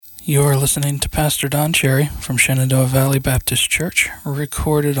You are listening to Pastor Don Cherry from Shenandoah Valley Baptist Church,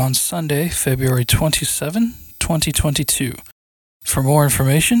 recorded on Sunday, February 27, 2022. For more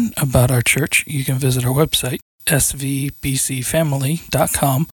information about our church, you can visit our website,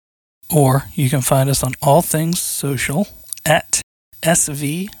 svbcfamily.com, or you can find us on all things social at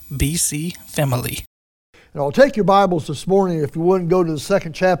svbcfamily. And I'll take your Bibles this morning, if you wouldn't, go to the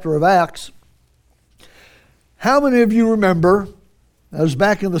second chapter of Acts. How many of you remember, that was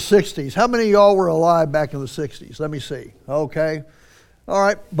back in the 60s. How many of y'all were alive back in the 60s? Let me see. Okay. All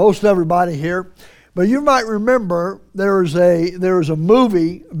right. Most everybody here. But you might remember there was a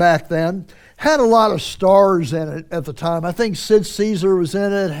movie back then, had a lot of stars in it at the time. I think Sid Caesar was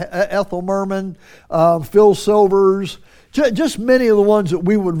in it, Ethel Merman, Phil Silvers, just many of the ones that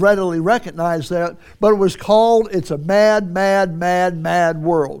we would readily recognize that. But it was called It's a Mad, Mad, Mad, Mad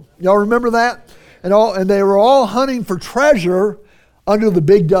World. Y'all remember that? And they were all hunting for treasure under the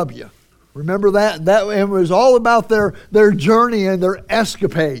big W. Remember that? It was all about their journey and their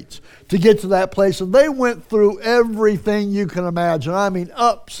escapades to get to that place. And they went through everything you can imagine. I mean,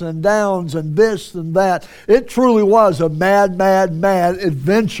 ups and downs and this and that. It truly was a mad, mad, mad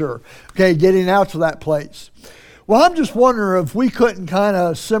adventure, okay, getting out to that place. Well, I'm just wondering if we couldn't kind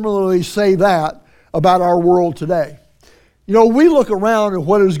of similarly say that about our world today. You know, we look around at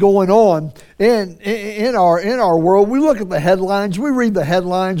what is going on in our world. We look at the headlines, we read the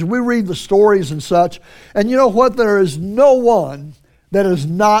headlines, we read the stories and such. And you know what? There is no one that is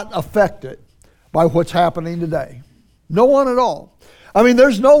not affected by what's happening today. No one at all. I mean,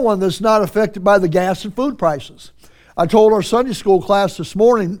 there's no one that's not affected by the gas and food prices. I told our Sunday school class this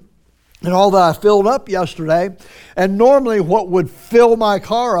morning, and all that I filled up yesterday, and normally what would fill my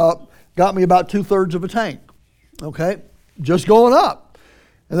car up got me about 2/3 of a tank. Okay? Just going up.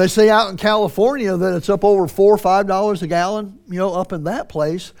 And they say out in California that it's up over $4 or $5 a gallon, you know, up in that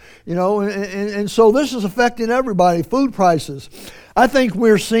place, you know, and so this is affecting everybody, food prices. I think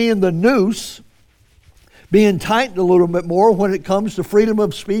we're seeing the noose being tightened a little bit more when it comes to freedom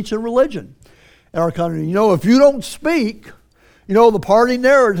of speech and religion in our country. You know, if you don't speak, you know, the party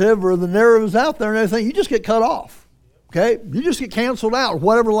narrative or the narratives out there and everything, you just get cut off, okay? You just get canceled out or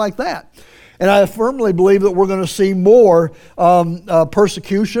whatever like that. And I firmly believe that we're going to see more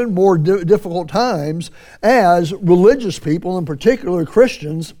persecution, more difficult times as religious people, in particular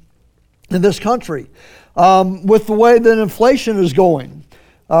Christians, in this country. With the way that inflation is going.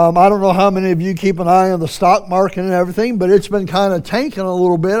 I don't know how many of you keep an eye on the stock market and everything, but it's been kind of tanking a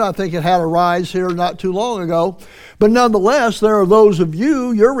little bit. I think it had a rise here not too long ago. But nonetheless, there are those of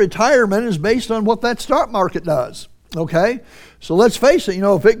you, your retirement is based on what that stock market does. Okay? So let's face it, you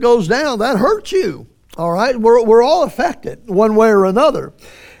know, if it goes down, that hurts you. All right? We're all affected one way or another.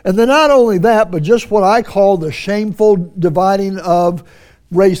 And then not only that, but just what I call the shameful dividing of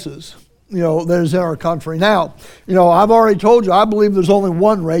races, you know, that is in our country. Now, you know, I've already told you, I believe there's only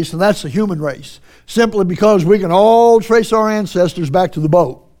one race, and that's the human race. Simply because we can all trace our ancestors back to the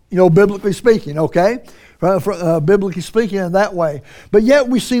boat, you know, biblically speaking, okay? Biblically speaking in that way. But yet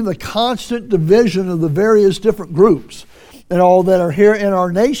we see the constant division of the various different groups and all that are here in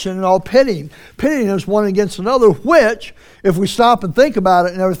our nation and all pitting us one against another, which, if we stop and think about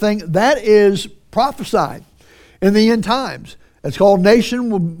it and everything, that is prophesied in the end times. It's called nation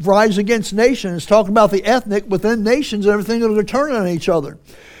will rise against nation. It's talking about the ethnic within nations and everything that are turning on each other.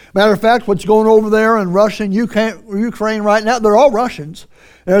 Matter of fact, what's going over there in Russia and Ukraine right now, they're all Russians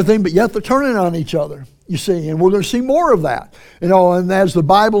and everything, but yet they're turning on each other, you see. And we're going to see more of that. You know, and as the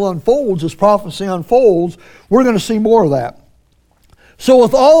Bible unfolds, as prophecy unfolds, we're going to see more of that. So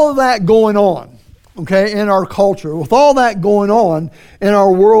with all of that going on, okay, in our culture, with all that going on in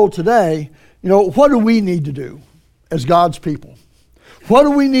our world today, you know, what do we need to do as God's people? What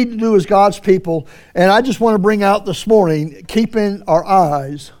do we need to do as God's people? And I just want to bring out this morning, keeping our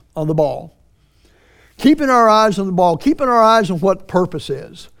eyes on the ball. Keeping our eyes on the ball. Keeping our eyes on what purpose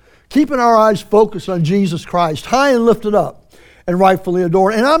is. Keeping our eyes focused on Jesus Christ, high and lifted up and rightfully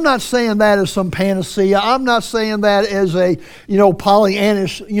adored. And I'm not saying that as some panacea. I'm not saying that as a, you know,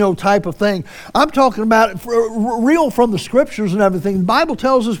 Pollyannish, you know, type of thing. I'm talking about it real from the scriptures and everything. The Bible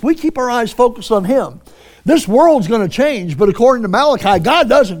tells us we keep our eyes focused on Him. This world's going to change, but according to Malachi, God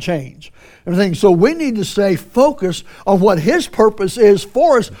doesn't change everything. So we need to stay focused on what His purpose is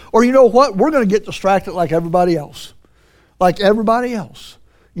for us, or you know what? We're going to get distracted like everybody else. Like everybody else.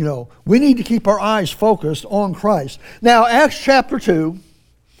 You know, we need to keep our eyes focused on Christ. Now, Acts chapter 2,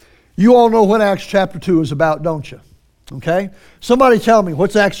 you all know what Acts chapter 2 is about, don't you? Okay? Somebody tell me,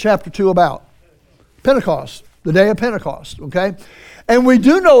 what's Acts chapter 2 about? Pentecost, the day of Pentecost, okay? And we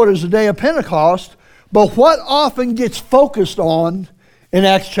do know it is the day of Pentecost, but what often gets focused on in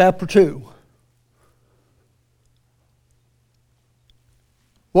Acts chapter 2?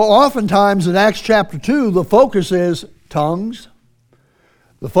 Well, oftentimes in Acts chapter 2, the focus is tongues.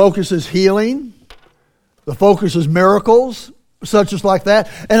 The focus is healing. The focus is miracles, such as like that.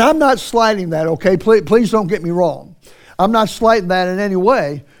 And I'm not slighting that, okay? Please don't get me wrong. I'm not slighting that in any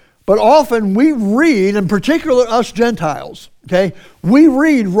way. But often we read, in particular us Gentiles, okay, we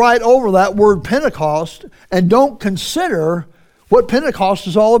read right over that word Pentecost and don't consider what Pentecost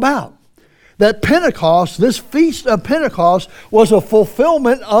is all about. That Pentecost, this feast of Pentecost, was a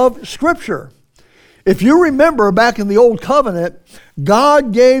fulfillment of Scripture. If you remember back in the Old Covenant,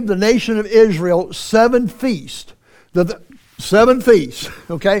 God gave the nation of Israel 7 feasts,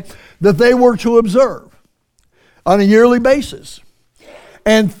 okay, that they were to observe on a yearly basis.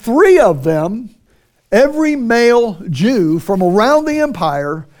 And 3 of them, every male Jew from around the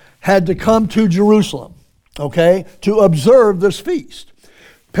empire had to come to Jerusalem, okay, to observe this feast.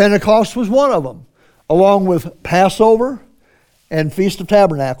 Pentecost was one of them, along with Passover and Feast of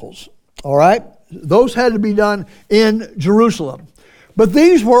Tabernacles. All right? Those had to be done in Jerusalem. But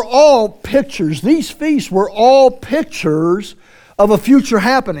these were all pictures. These feasts were all pictures of a future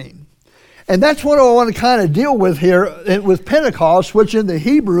happening. And that's what I want to kind of deal with here with Pentecost, which in the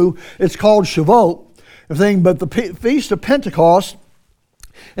Hebrew it's called Shavuot, but the Feast of Pentecost.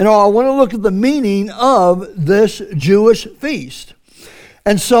 And I want to look at the meaning of this Jewish feast.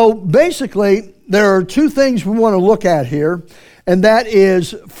 And so basically, there are 2 things we want to look at here, and that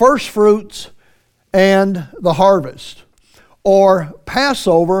is first fruits and the harvest, or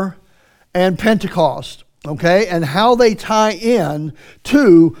Passover and Pentecost, okay, and how they tie in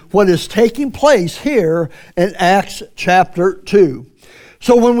to what is taking place here in Acts chapter 2.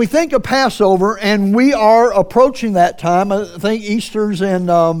 So when we think of Passover, and we are approaching that time, I think Easter's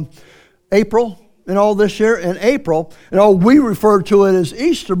in April, and all this year in April, and all we refer to it as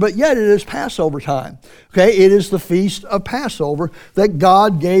Easter, but yet it is Passover time. Okay, it is the feast of Passover that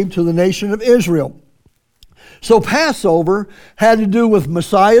God gave to the nation of Israel. So Passover had to do with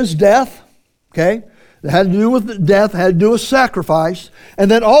Messiah's death. Okay, it had to do with death, had to do with sacrifice, and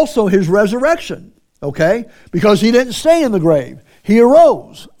then also his resurrection. Okay, because he didn't stay in the grave. He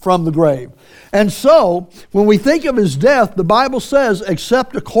arose from the grave. And so, when we think of his death, the Bible says,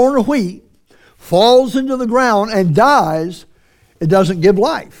 except a corn of wheat falls into the ground and dies, it doesn't give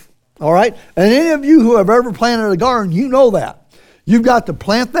life. All right? And any of you who have ever planted a garden, you know that. You've got to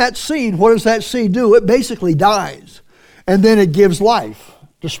plant that seed. What does that seed do? It basically dies. And then it gives life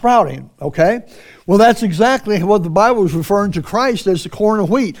to sprouting. Okay? Well, that's exactly what the Bible is referring to Christ as the corn of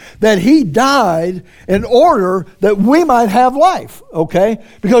wheat. That he died in order that we might have life. Okay?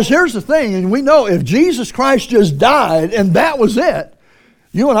 Because here's the thing, and we know if Jesus Christ just died and that was it,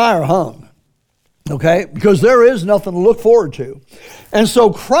 you and I are hung. Okay? Because there is nothing to look forward to. And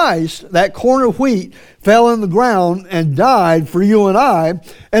so Christ, that corn of wheat, fell in the ground and died for you and I.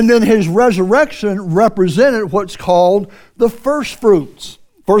 And then his resurrection represented what's called the first fruits.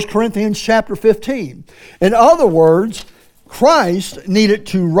 1 Corinthians chapter 15. In other words, Christ needed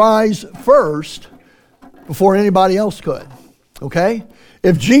to rise first before anybody else could. Okay?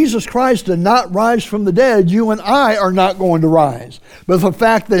 If Jesus Christ did not rise from the dead, you and I are not going to rise. But the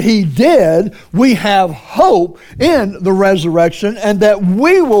fact that he did, we have hope in the resurrection and that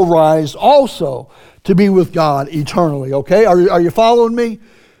we will rise also to be with God eternally. Okay? Are you following me?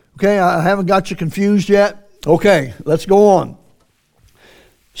 Okay, I haven't got you confused yet. Okay, let's go on.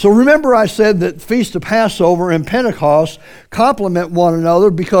 So remember I said that Feast of Passover and Pentecost complement one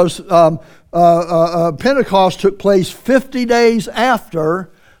another because Pentecost took place 50 days after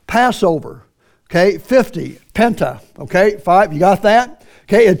Passover. Okay, 50, Penta, okay, 5, you got that?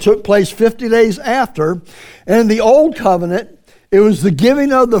 Okay, it took place 50 days after. And in the Old Covenant, it was the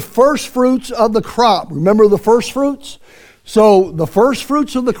giving of the first fruits of the crop. Remember the first fruits? So the first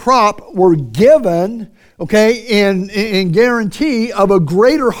fruits of the crop were given, okay, in guarantee of a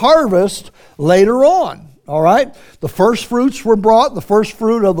greater harvest later on. All right? The first fruits were brought, the first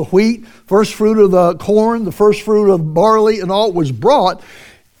fruit of the wheat, first fruit of the corn, the first fruit of barley, and all was brought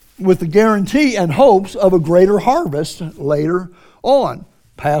with the guarantee and hopes of a greater harvest later on.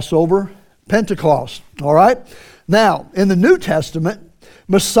 Passover, Pentecost. All right? Now, in the New Testament,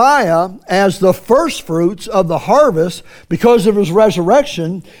 Messiah, as the first fruits of the harvest, because of his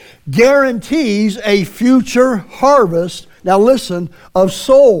resurrection, guarantees a future harvest, now listen, of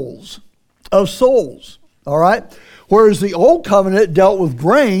souls. Of souls. All right? Whereas the Old Covenant dealt with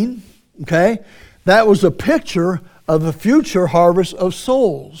grain, okay, that was a picture of the future harvest of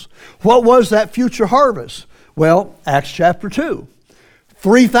souls. What was that future harvest? Well, Acts chapter 2.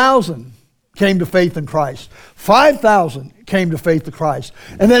 3,000 came to faith in Christ. 5,000 came to faith in Christ.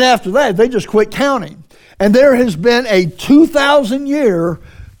 And then after that, they just quit counting. And there has been a 2,000-year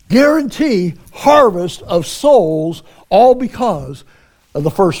guarantee harvest of souls, all because of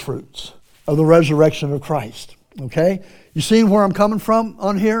the first fruits of the resurrection of Christ. Okay? You seeing where I'm coming from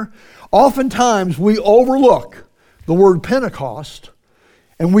on here? Oftentimes we overlook the word Pentecost,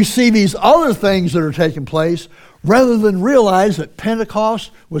 and we see these other things that are taking place rather than realize that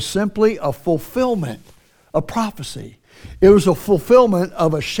Pentecost was simply a fulfillment of prophecy. It was a fulfillment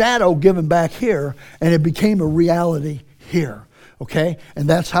of a shadow given back here, and it became a reality here. Okay? And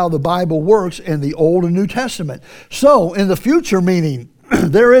that's how the Bible works in the Old and New Testament. So, in the future meaning,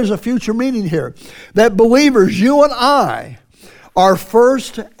 there is a future meaning here, that believers, you and I, are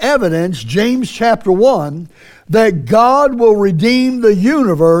first evidence, James chapter 1, that God will redeem the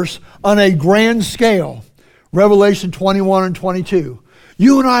universe on a grand scale. Revelation 21 and 22.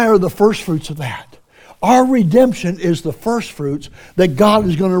 You and I are the first fruits of that. Our redemption is the first fruits that God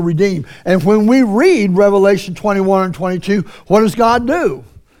is going to redeem. And when we read Revelation 21 and 22, what does God do?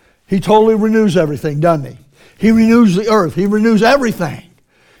 He totally renews everything, doesn't he? He renews the earth. He renews everything.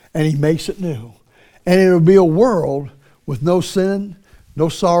 And he makes it new. And it'll be a world with no sin, no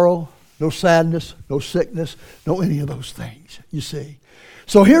sorrow, no sadness, no sickness, no any of those things, you see.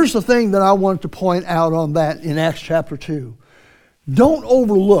 So here's the thing that I want to point out on that in Acts chapter 2. Don't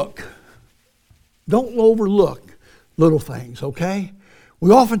overlook little things, okay? We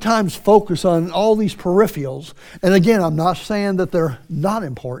oftentimes focus on all these peripherals. And again, I'm not saying that they're not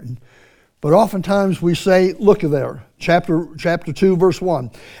important, but oftentimes we say, look at there, chapter 2, verse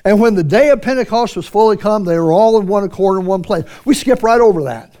 1. And when the day of Pentecost was fully come, they were all in one accord in one place. We skip right over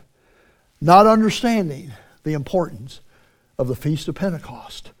that, not understanding the importance of the Feast of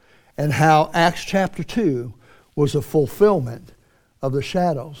Pentecost and how Acts chapter 2 was a fulfillment of the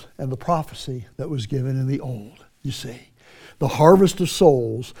shadows and the prophecy that was given in the Old, you see. The harvest of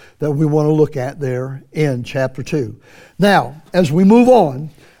souls that we want to look at there in chapter 2. Now, as we move on,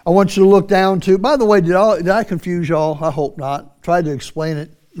 I want you to look down to, by the way, did I confuse y'all? I hope not. Tried to explain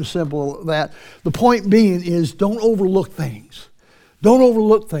it as simple as that. The point being is don't overlook things. Don't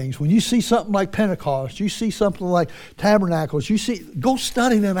overlook things. When you see something like Pentecost, you see something like Tabernacles, go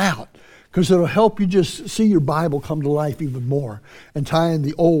study them out, because it'll help you just see your Bible come to life even more and tie in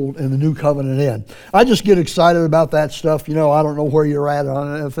the Old and the New Covenant in. I just get excited about that stuff. I don't know where you're at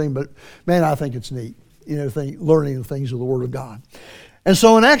on anything, but man, I think it's neat, learning the things of the Word of God. And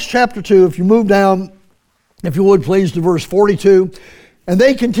so in Acts chapter 2, if you move down, if you would please, to verse 42, and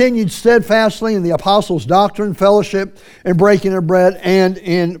they continued steadfastly in the apostles' doctrine, fellowship, and breaking of bread, and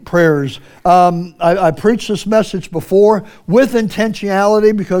in prayers. I preached this message before with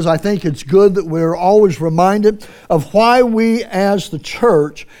intentionality, because I think it's good that we're always reminded of why we as the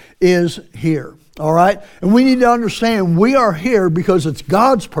church is here. All right? And we need to understand we are here because it's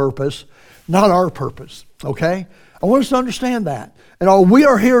God's purpose, not our purpose. Okay? I want us to understand that. And we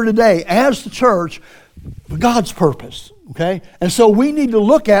are here today as the church for God's purpose, okay? And so we need to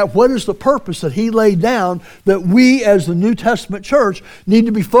look at what is the purpose that He laid down that we as the New Testament church need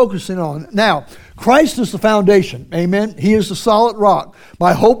to be focusing on. Now, Christ is the foundation, amen? He is the solid rock.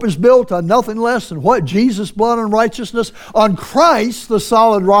 My hope is built on nothing less than what? Jesus' blood and righteousness. On Christ, the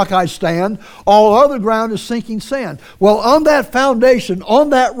solid rock I stand. All other ground is sinking sand. Well, on that foundation,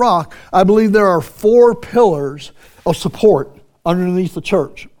 on that rock, I believe there are 4 pillars of support underneath the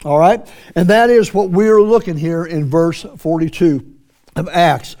church, all right? And that is what we're looking here in verse 42 of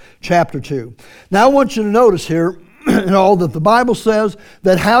Acts chapter 2. Now I want you to notice here, that the Bible says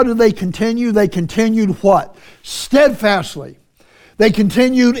that how did they continue? They continued what? Steadfastly. They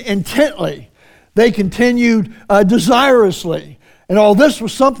continued intently. They continued desirously. And all this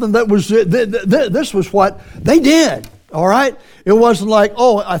was something that was, this was what they did, all right? It wasn't like,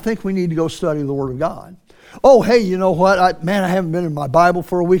 I think we need to go study the Word of God. Oh, hey, you know what? I haven't been in my Bible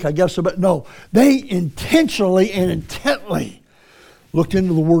for a week, I guess. But no, they intentionally and intently looked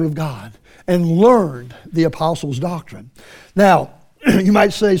into the Word of God and learned the apostles' doctrine. Now, you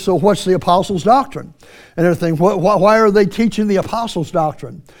might say, so what's the apostles' doctrine and everything? Why are they teaching the apostles'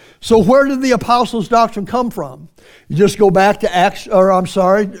 doctrine? So where did the apostles' doctrine come from? You just go back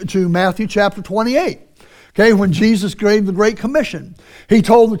to Matthew chapter 28. Okay, when Jesus gave the Great Commission, He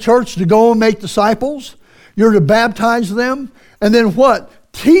told the church to go and make disciples. You're to baptize them. And then what?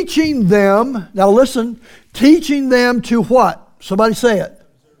 Teaching them, now listen, teaching them to what? Somebody say it.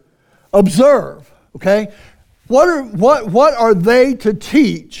 Observe. Okay? What are they to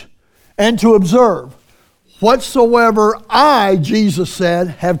teach and to observe? Whatsoever I, Jesus said,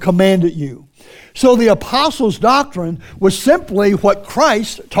 have commanded you. So the apostles' doctrine was simply what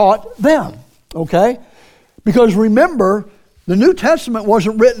Christ taught them. Okay? Because remember, the New Testament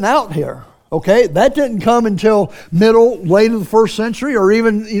wasn't written out here. Okay? That didn't come until late in the first century or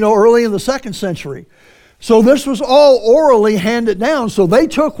even, early in the second century. So this was all orally handed down. So they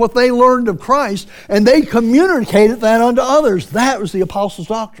took what they learned of Christ and they communicated that unto others. That was the apostles'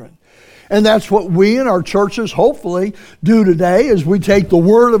 doctrine. And that's what we in our churches hopefully do today, is we take the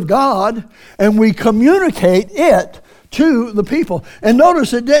Word of God and we communicate it to the people. And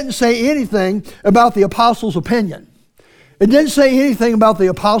notice it didn't say anything about the apostles' opinion. It didn't say anything about the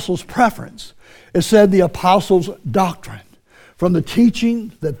apostles' preference. It said the apostles' doctrine, from the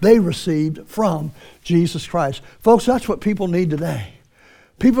teaching that they received from Jesus Christ. Folks, that's what people need today.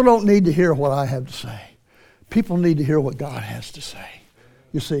 People don't need to hear what I have to say. People need to hear what God has to say.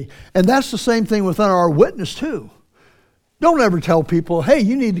 You see, and that's the same thing within our witness too. Don't ever tell people, hey,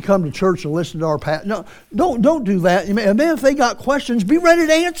 you need to come to church and listen to our pastor. No, don't do that. And then if they got questions, be ready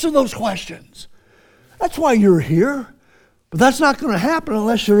to answer those questions. That's why you're here. But that's not going to happen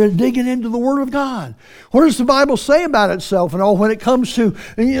unless you're digging into the Word of God. What does the Bible say about itself and all when it comes to,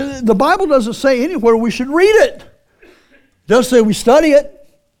 the Bible doesn't say anywhere we should read it. It does say we study it.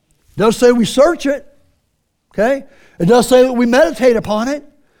 It does say we search it. Okay? It does say that we meditate upon it.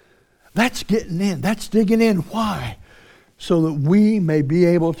 That's getting in. That's digging in. Why? So that we may be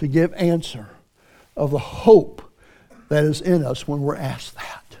able to give answer of the hope that is in us when we're asked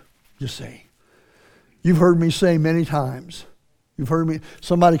that. You see. You've heard me say many times. You've heard me,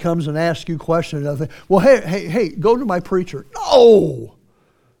 somebody comes and asks you questions and I think, well, hey, go to my preacher. No!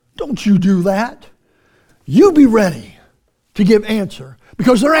 Don't you do that. You be ready to give answer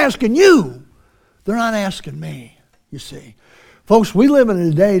because they're asking you. They're not asking me. You see. Folks, we live in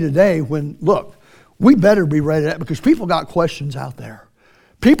a day today when, look, we better be ready to that because people got questions out there.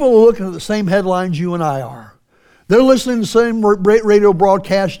 People are looking at the same headlines you and I are. They're listening to the same radio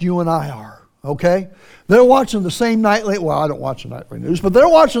broadcast you and I are. Okay? They're watching the same nightly, well, I don't watch the nightly news, but they're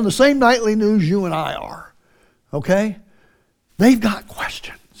watching the same nightly news you and I are. Okay? They've got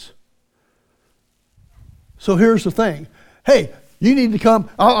questions. So here's the thing. Hey, you need to come,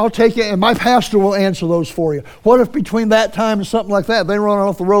 I'll take you, and my pastor will answer those for you. What if between that time and something like that, they run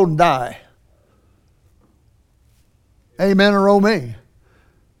off the road and die? Amen or oh me.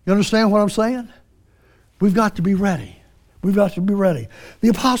 You understand what I'm saying? We've got to be ready. We've got to be ready. The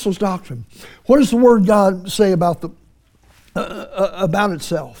apostles' doctrine. What does the Word of God say about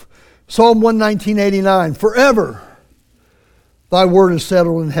itself? Psalm 119:89. Forever thy word is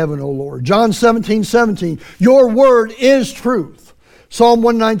settled in heaven, O Lord. John 17:17. Your word is truth. Psalm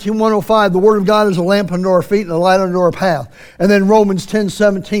 119:105. The Word of God is a lamp unto our feet and a light unto our path. And then Romans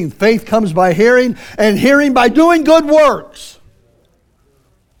 10:17. Faith comes by hearing, and hearing by doing good works.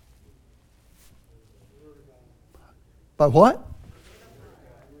 By what?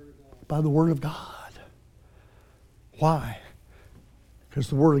 By the Word of God. Why? Because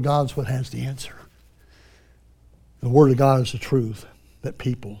the Word of God is what has the answer. The Word of God is the truth that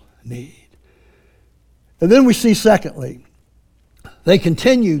people need. And then we see, secondly, they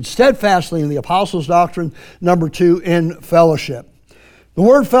continued steadfastly in the apostles' doctrine. Number 2, in fellowship. The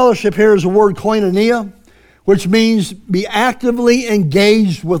word fellowship here is the word koinonia, which means be actively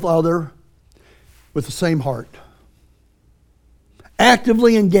engaged with other with the same heart.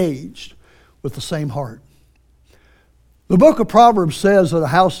 Actively engaged with the same heart. The book of Proverbs says that a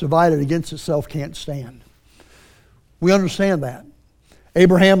house divided against itself can't stand. We understand that.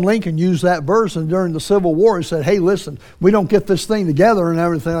 Abraham Lincoln used that verse, and during the Civil War he said, hey, listen, we don't get this thing together and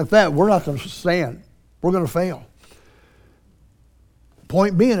everything like that, we're not going to stand. We're going to fail.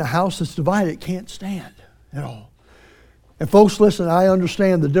 Point being, a house that's divided can't stand at all. And folks, listen, I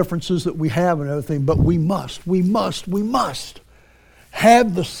understand the differences that we have and everything, but we must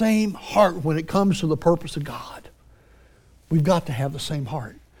have the same heart when it comes to the purpose of God. We've got to have the same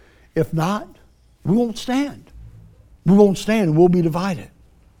heart. If not, we won't stand. We won't stand and we'll be divided.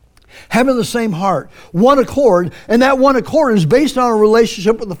 Having the same heart, one accord, and that one accord is based on a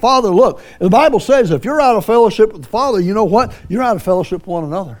relationship with the Father. Look, the Bible says if you're out of fellowship with the Father, you know what? You're out of fellowship with one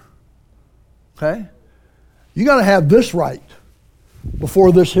another. Okay? You got to have this right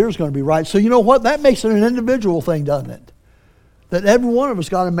before this here is going to be right. So you know what? That makes it an individual thing, doesn't it? That every one of us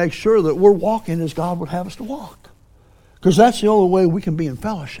got to make sure that we're walking as God would have us to walk. Because that's the only way we can be in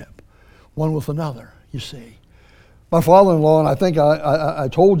fellowship, one with another, you see. My father-in-law, and I think I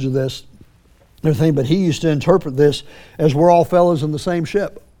told you this, everything, but he used to interpret this as we're all fellows in the same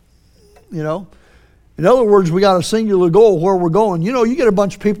ship. You know? In other words, we got a singular goal where we're going. You know, you get a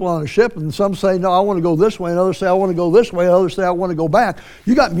bunch of people on a ship, and some say, no, I want to go this way, and others say, I want to go this way, and others say, I want to go back.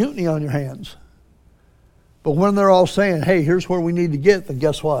 You got mutiny on your hands. But when they're all saying, hey, here's where we need to get, then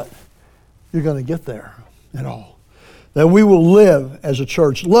guess what? you're going to get there at all. That we will live as a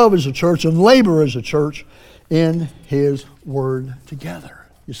church, love as a church, and labor as a church in His Word together,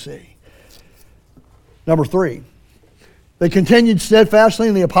 you see. Number 3, they continued steadfastly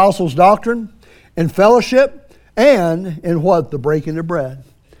in the apostles' doctrine and fellowship and in what? The breaking of bread.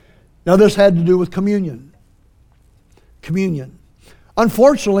 Now this had to do with communion. Communion.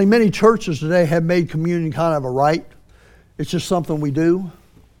 Unfortunately, many churches today have made communion kind of a rite. It's just something we do.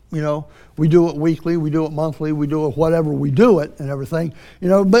 You know, we do it weekly, we do it monthly, we do it whatever we do it and everything. You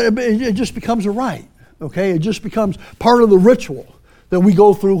know, but it just becomes a rite. Okay, it just becomes part of the ritual that we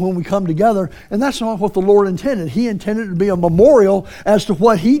go through when we come together. And that's not what the Lord intended. He intended it to be a memorial as to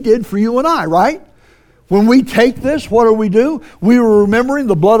what He did for you and I, right? When we take this, what do? We were remembering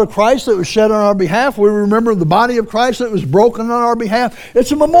the blood of Christ that was shed on our behalf. We remember the body of Christ that was broken on our behalf.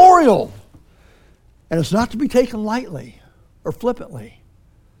 It's a memorial. And it's not to be taken lightly or flippantly.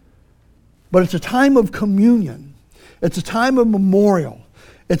 But it's a time of communion. It's a time of memorial.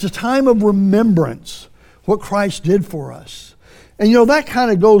 It's a time of remembrance, what Christ did for us. And you know, that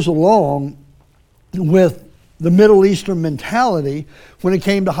kind of goes along with the Middle Eastern mentality when it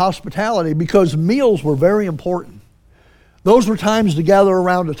came to hospitality, because meals were very important. Those were times to gather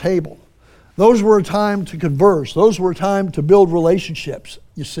around a table. Those were a time to converse. Those were a time to build relationships,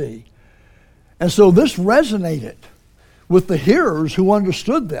 you see. And so this resonated with the hearers who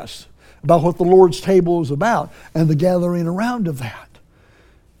understood this, about what the Lord's table is about and the gathering around of that.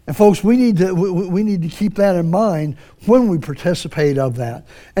 And folks, we need to keep that in mind when we participate of that.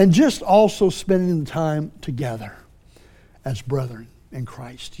 And just also spending the time together as brethren in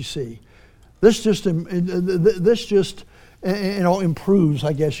Christ, you see. This just improves,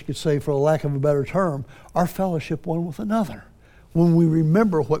 I guess you could say, for the lack of a better term, our fellowship one with another. When we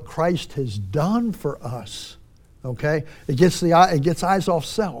remember what Christ has done for us, okay? It gets eyes off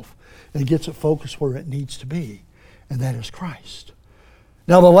self. And it gets it focused where it needs to be, and that is Christ.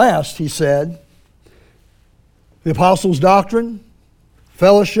 Now the last, he said, the apostles' doctrine,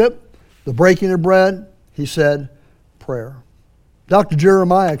 fellowship, the breaking of bread, he said, prayer. Dr.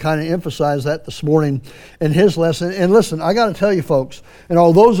 Jeremiah kind of emphasized that this morning in his lesson. And listen, I got to tell you folks, and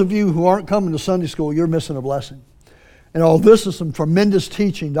all those of you who aren't coming to Sunday school, you're missing a blessing. And all this is some tremendous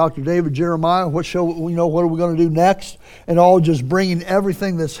teaching. Dr. David Jeremiah, what are we going to do next? And all just bringing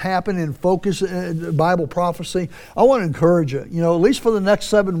everything that's happened in focus, Bible prophecy. I want to encourage you, at least for the next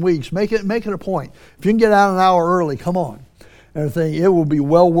 7 weeks, make it a point. If you can get out an hour early, come on. Everything, it will be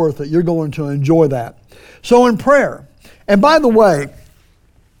well worth it. You're going to enjoy that. So in prayer, and by the way,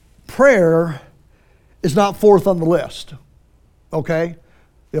 prayer is not fourth on the list, okay?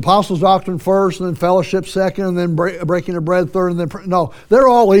 The apostles' doctrine first, and then fellowship second, and then breaking of bread third, and then no, they're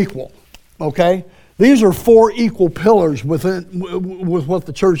all equal. Okay, these are 4 equal pillars with what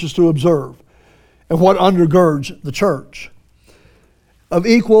the church is to observe, and what undergirds the church, of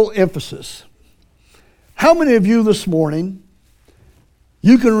equal emphasis. How many of you this morning,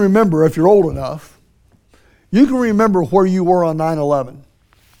 you can remember, if you're old enough, you can remember where you were on 9/11?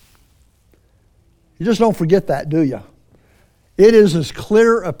 You just don't forget that, do you? It is as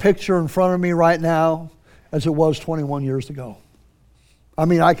clear a picture in front of me right now as it was 21 years ago. I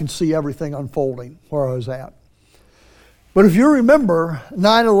mean, I can see everything unfolding where I was at. But if you remember,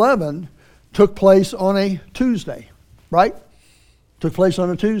 9/11 took place on a Tuesday, right? Took place on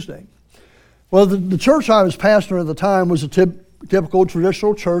a Tuesday. Well, the church I was pastoring at the time was a typical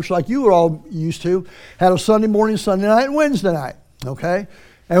traditional church like you were all used to. Had a Sunday morning, Sunday night, and Wednesday night, okay?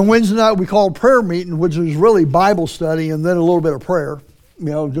 And Wednesday night we called prayer meeting, which was really Bible study and then a little bit of prayer,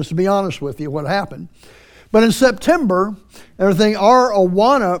 just to be honest with you, what happened. But in September, our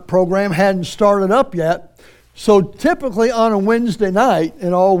Awana program hadn't started up yet. So typically on a Wednesday night,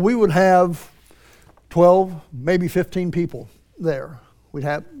 we would have 12, maybe 15 people there. We'd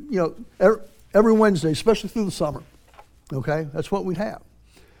have, every Wednesday, especially through the summer. Okay, that's what we'd have.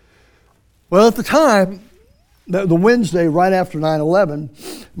 Well, at the time, the Wednesday right after 9/11,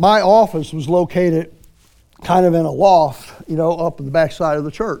 my office was located kind of in a loft, up in the backside of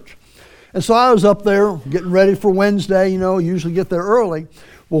the church. And so I was up there getting ready for Wednesday, usually get there early.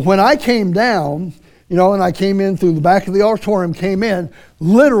 Well, when I came down, and I came in through the back of the auditorium,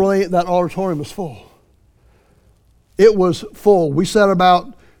 literally that auditorium was full. It was full. We sat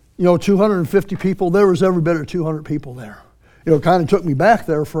about, 250 people. There was every bit of 200 people there. It kind of took me back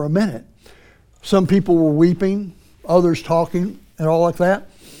there for a minute. Some people were weeping, others talking, and all like that.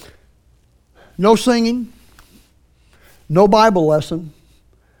 No singing, no Bible lesson.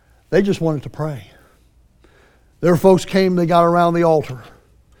 They just wanted to pray. Their folks came, they got around the altar.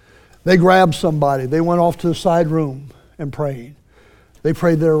 They grabbed somebody. They went off to the side room and prayed. They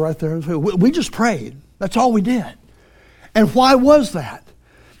prayed there, right there. We just prayed. That's all we did. And why was that?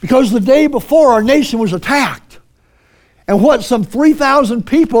 Because the day before our nation was attacked. And some 3,000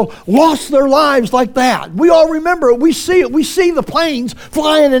 people lost their lives like that. We all remember it. We see it. We see the planes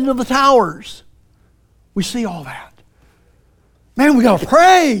flying into the towers. We see all that. Man, we got to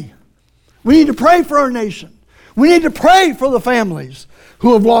pray. We need to pray for our nation. We need to pray for the families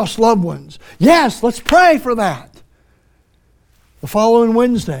who have lost loved ones. Yes, let's pray for that. The following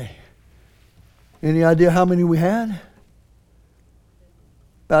Wednesday, any idea how many we had?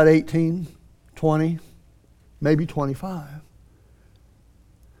 About 18, 20, maybe 25.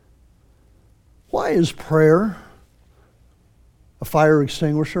 Why is prayer a fire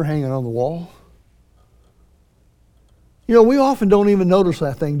extinguisher hanging on the wall? You know, we often don't even notice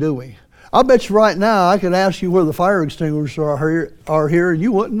that thing, do we? I bet you right now I could ask you where the fire extinguishers are here and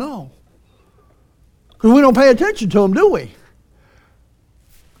you wouldn't know. Because we don't pay attention to them, do we?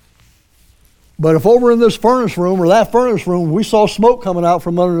 But if over in this furnace room or that furnace room we saw smoke coming out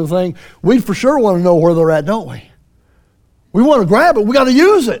from under the thing, we'd for sure want to know where they're at, don't we? We want to grab it. We got to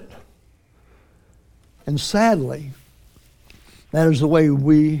use it. And sadly, that is the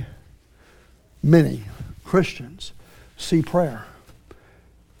way many Christians see prayer.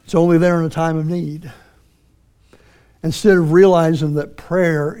 It's only there in a time of need. Instead of realizing that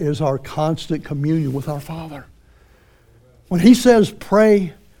prayer is our constant communion with our Father. When He says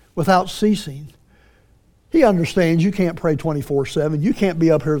pray without ceasing, He understands you can't pray 24/7. You can't be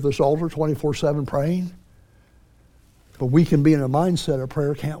up here at this altar 24/7 praying. But we can be in a mindset of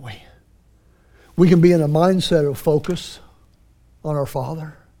prayer, can't we? We can be in a mindset of focus on our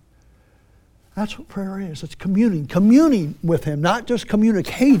Father. That's what prayer is. It's communing with Him, not just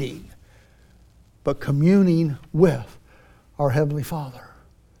communicating, but communing with our Heavenly Father.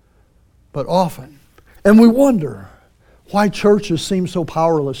 But often, and we wonder why churches seem so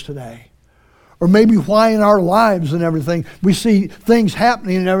powerless today. Or maybe why in our lives and everything, we see things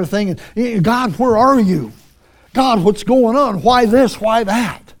happening and everything, and God, where are you? God, what's going on? Why this? Why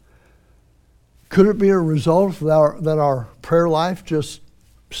that? Could it be a result that our prayer life just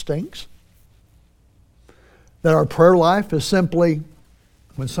stinks? That our prayer life is simply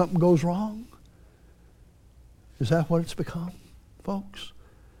when something goes wrong? Is that what it's become, folks?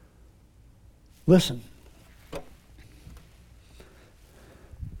 Listen.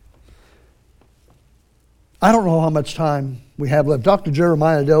 I don't know how much time we have left. Dr.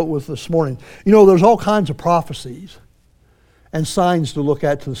 Jeremiah dealt with this morning. You know, there's all kinds of prophecies and signs to look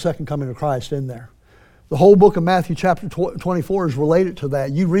at to the second coming of Christ in there. The whole book of Matthew chapter 24 is related to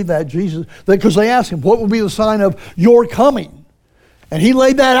that. You read that, Jesus, because they asked Him, what will be the sign of your coming? And He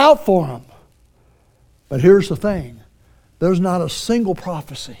laid that out for them. But here's the thing. There's not a single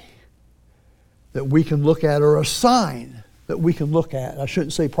prophecy that we can look at, or a sign that we can look at. I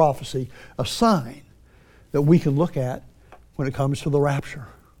shouldn't say prophecy, a sign that we can look at when it comes to the rapture.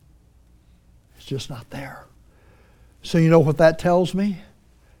 It's just not there. So you know what that tells me?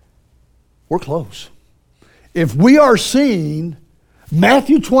 We're close. If we are seeing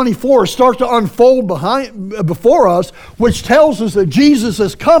Matthew 24 start to unfold before us, which tells us that Jesus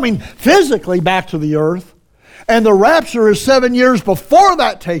is coming physically back to the earth, and the rapture is 7 years before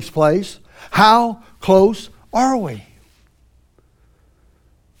that takes place, how close are we?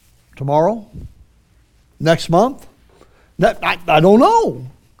 Tomorrow? Next month? I don't know,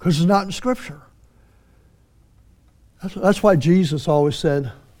 because it's not in Scripture. That's why Jesus always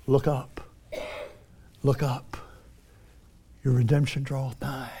said, look up. Look up. Your redemption draweth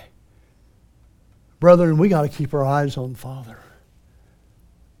nigh. Brethren, we got to keep our eyes on the Father.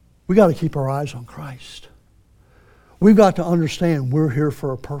 We got to keep our eyes on Christ. We've got to understand we're here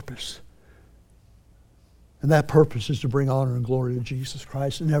for a purpose. And that purpose is to bring honor and glory to Jesus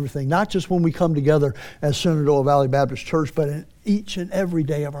Christ and everything. Not just when we come together as Shenandoah Valley Baptist Church, but in each and every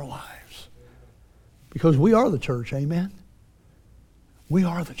day of our lives. Because we are the church, amen? We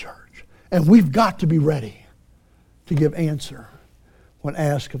are the church. And we've got to be ready to give answer when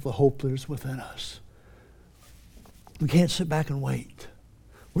asked of the hope that is within us. We can't sit back and wait.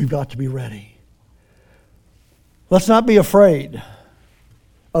 We've got to be ready. Let's not be afraid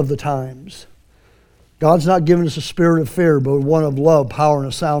of the times. God's not given us a spirit of fear, but one of love, power, and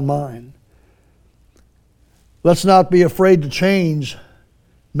a sound mind. Let's not be afraid to change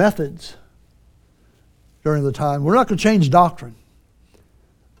methods during the time. We're not going to change doctrine.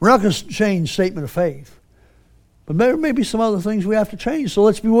 We're not going to change statement of faith. But there may be some other things we have to change, so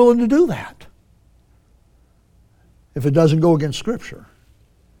let's be willing to do that. If it doesn't go against Scripture.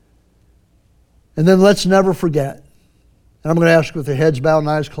 And then let's never forget, and I'm going to ask with your heads bowed and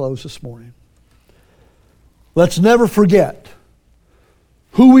eyes closed this morning. Let's never forget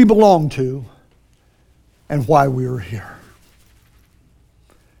who we belong to, and why we are here.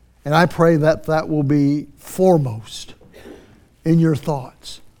 And I pray that that will be foremost in your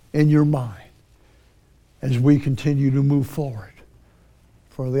thoughts, in your mind, as we continue to move forward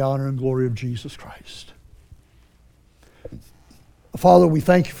for the honor and glory of Jesus Christ. Father, we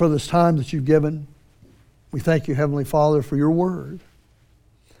thank you for this time that you've given. We thank you, Heavenly Father, for your word.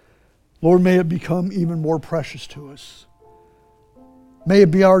 Lord, may it become even more precious to us. May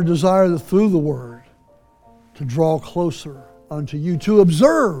it be our desire that through the word to draw closer unto you, to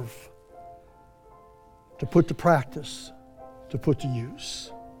observe, to put to practice, to put to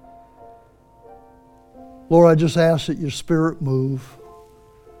use. Lord, I just ask that your Spirit move.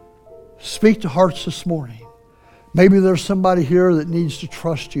 Speak to hearts this morning. Maybe there's somebody here that needs to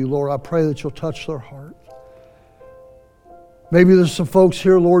trust you, Lord. I pray that you'll touch their heart. Maybe there's some folks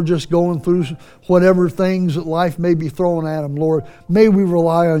here, Lord, just going through whatever things that life may be throwing at them, Lord. May we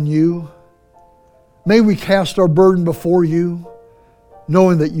rely on you. May we cast our burden before you,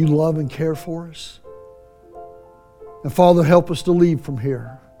 knowing that you love and care for us. And Father, help us to leave from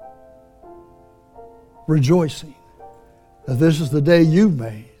here rejoicing that this is the day you've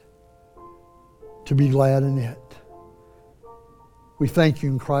made, to be glad in it. We thank you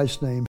in Christ's name.